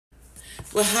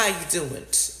Well, how you doing,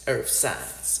 Earth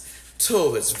signs?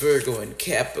 Taurus, Virgo, and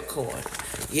Capricorn.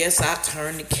 Yes, I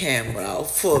turned the camera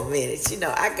off for a minute.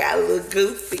 I got a little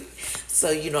goofy. So,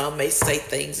 I may say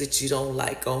things that you don't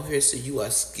like on here, so you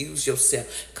excuse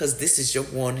yourself, because this is your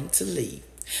warning to leave.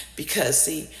 Because,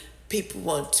 see, people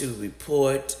want to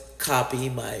report, copy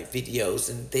my videos,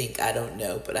 and think I don't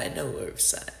know, but I know Earth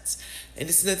signs. And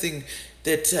it's nothing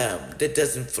that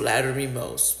doesn't flatter me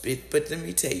most. But let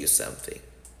me tell you something.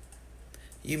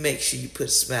 You make sure you put a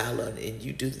smile on it and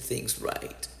you do the things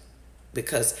right.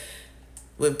 Because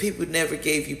when people never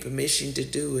gave you permission to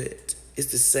do it,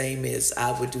 it's the same as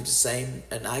I would do the same,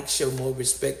 and I show more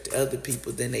respect to other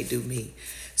people than they do me.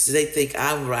 So they think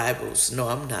I'm rivals. No,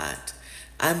 I'm not.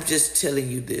 I'm just telling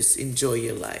you this. Enjoy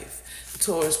your life.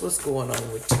 Taurus, what's going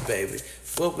on with you, baby?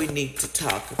 What we need to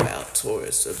talk about,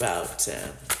 Taurus, about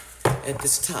at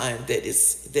this time that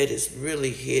is really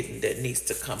hidden, that needs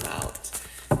to come out,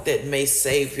 that may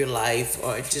save your life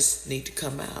or just need to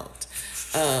come out.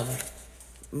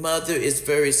 Mother is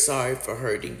very sorry for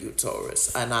hurting you,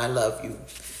 Taurus, and I love you.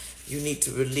 You need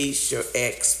to release your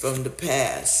ex from the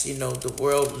past. The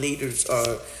world leaders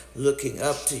are looking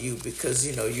up to you because,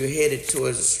 you're headed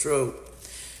towards a stroke.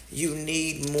 You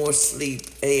need more sleep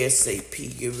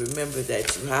ASAP. You remember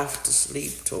that you have to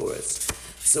sleep, Taurus.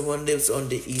 Someone lives on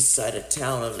the east side of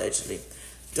town, allegedly.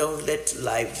 Don't let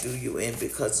life do you in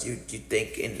because you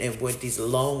think, and with these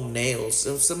long nails,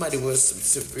 somebody wears some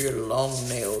severe long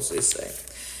nails, they say.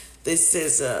 This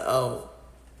says, it's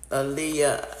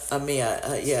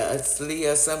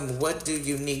Leah, what do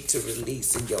you need to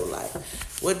release in your life?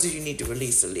 What do you need to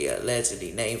release, Aaliyah?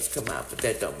 Allegedly, names come out, but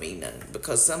that don't mean nothing.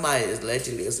 Because somebody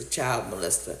allegedly is a child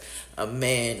molester, a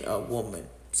man or woman.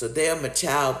 So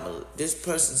this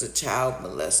person's a child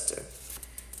molester.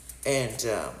 And,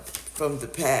 from the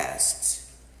past.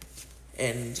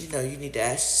 And, you need to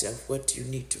ask yourself, what do you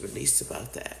need to release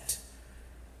about that?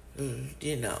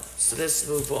 So let's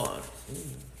move on.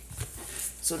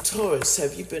 So Taurus,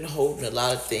 have you been holding a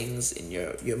lot of things in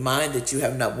your mind that you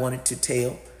have not wanted to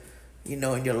tell,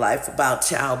 in your life about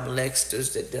child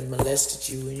molesters that molested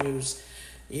you, and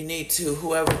you need to,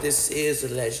 whoever this is,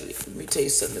 allegedly, let me tell you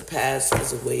something, the past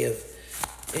has a way of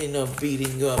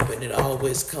beating you up, and it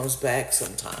always comes back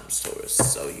sometimes, Taurus.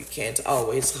 So you can't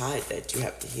always hide that. You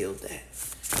have to heal that.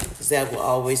 Because that will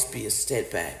always be a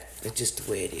setback. That's just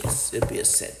the way it is. It'll be a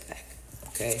setback.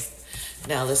 Okay?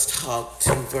 Now let's talk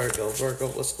to Virgo. Virgo,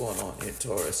 what's going on here,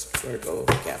 Taurus? Virgo,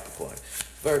 Capricorn.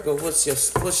 Virgo, what's your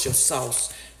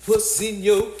sauce? What's in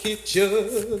your kitchen,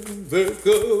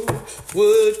 Virgo?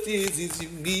 What is it you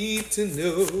need to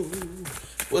know?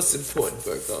 What's important,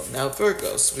 Virgo? Now,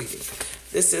 Virgo, sweetie.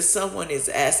 This is someone is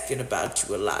asking about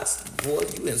you a lot. Boy,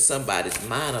 you in somebody's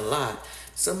mind a lot.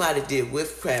 Somebody did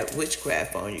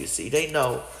witchcraft on you. See, they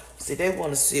know. See, they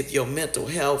want to see if your mental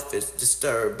health is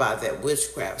disturbed by that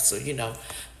witchcraft. So,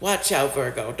 watch out,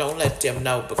 Virgo. Don't let them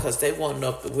know because they want to know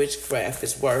if the witchcraft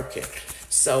is working.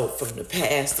 So, from the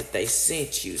past that they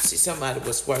sent you, see, somebody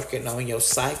was working on your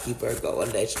psyche, Virgo,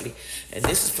 allegedly. And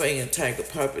this is for internal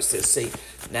purposes. See,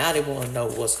 now they want to know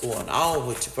what's going on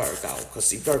with you, Virgo. Because,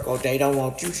 see, Virgo, they don't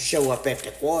want you to show up at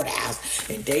the courthouse.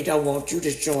 And they don't want you to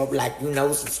show up like you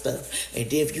know some stuff. And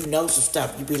then if you know some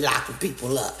stuff, you be locking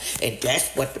people up. And that's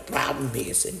what the problem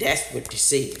is. And that's what they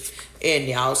said. And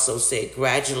they also said,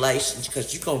 congratulations,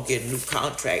 because you're going to get a new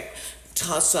contract.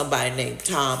 Somebody named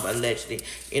Tom, allegedly,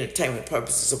 entertainment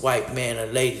purposes, a white man, a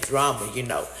lady drama,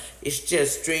 It's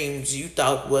just dreams you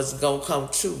thought wasn't going to come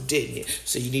true, didn't it?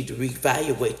 So you need to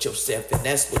reevaluate yourself, and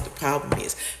that's what the problem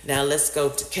is. Now let's go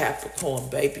to Capricorn,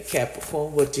 baby.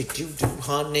 Capricorn, what did you do,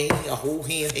 honey?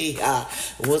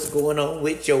 What's going on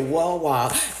with your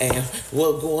wawa? And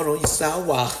what's going on your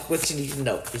sour? What you need to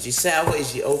know? Is you sour?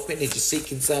 Is you open? Is you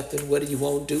seeking something? What do you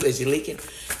want to do? Is you leaking?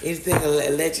 Anything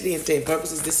allegedly, intended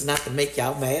purposes, this is not to make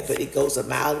y'all mad, but it goes a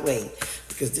mile away.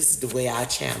 Because this is the way I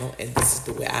channel and this is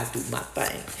the way I do my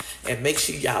thing. And make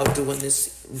sure y'all doing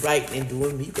this right and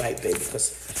doing me right, baby.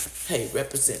 Because, hey,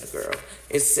 represent a girl.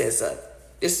 It says,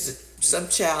 this is some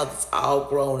child that's all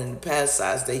grown in the past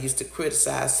size. They used to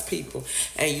criticize people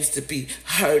and used to be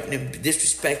hurting and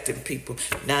disrespecting people.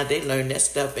 Now they learn that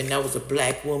stuff, and that was a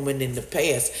black woman in the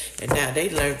past. And now they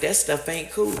learned that stuff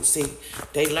ain't cool. See,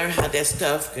 they learn how that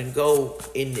stuff can go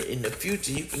in the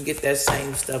future. You can get that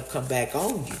same stuff come back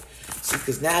on you. See,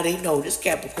 because now they know this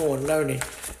Capricorn learning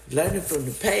from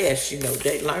the past,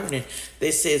 they learning.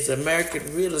 They says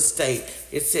American real estate.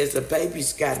 It says a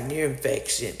baby's got an ear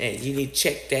infection, and you need to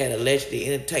check that,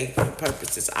 allegedly entertainment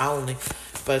purposes only.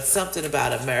 But something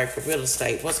about American real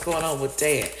estate. What's going on with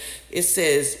that? It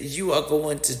says you are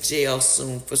going to jail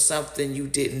soon for something you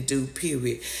didn't do,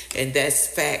 period. And that's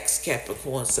facts,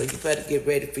 Capricorn. So you better get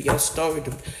ready for your story.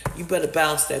 You better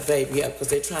bounce that baby up because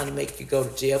they're trying to make you go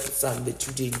to jail for something that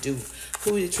you didn't do.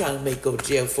 Who are you trying to make go to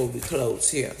jail before we close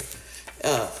here?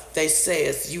 They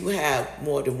says you have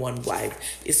more than one wife.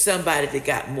 It's somebody that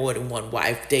got more than one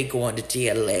wife. They going to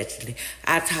jail allegedly.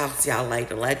 I'll talk to y'all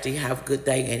later. Let you have a good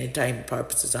day. Entertainment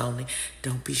purposes only.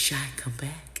 Don't be shy. Come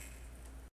back.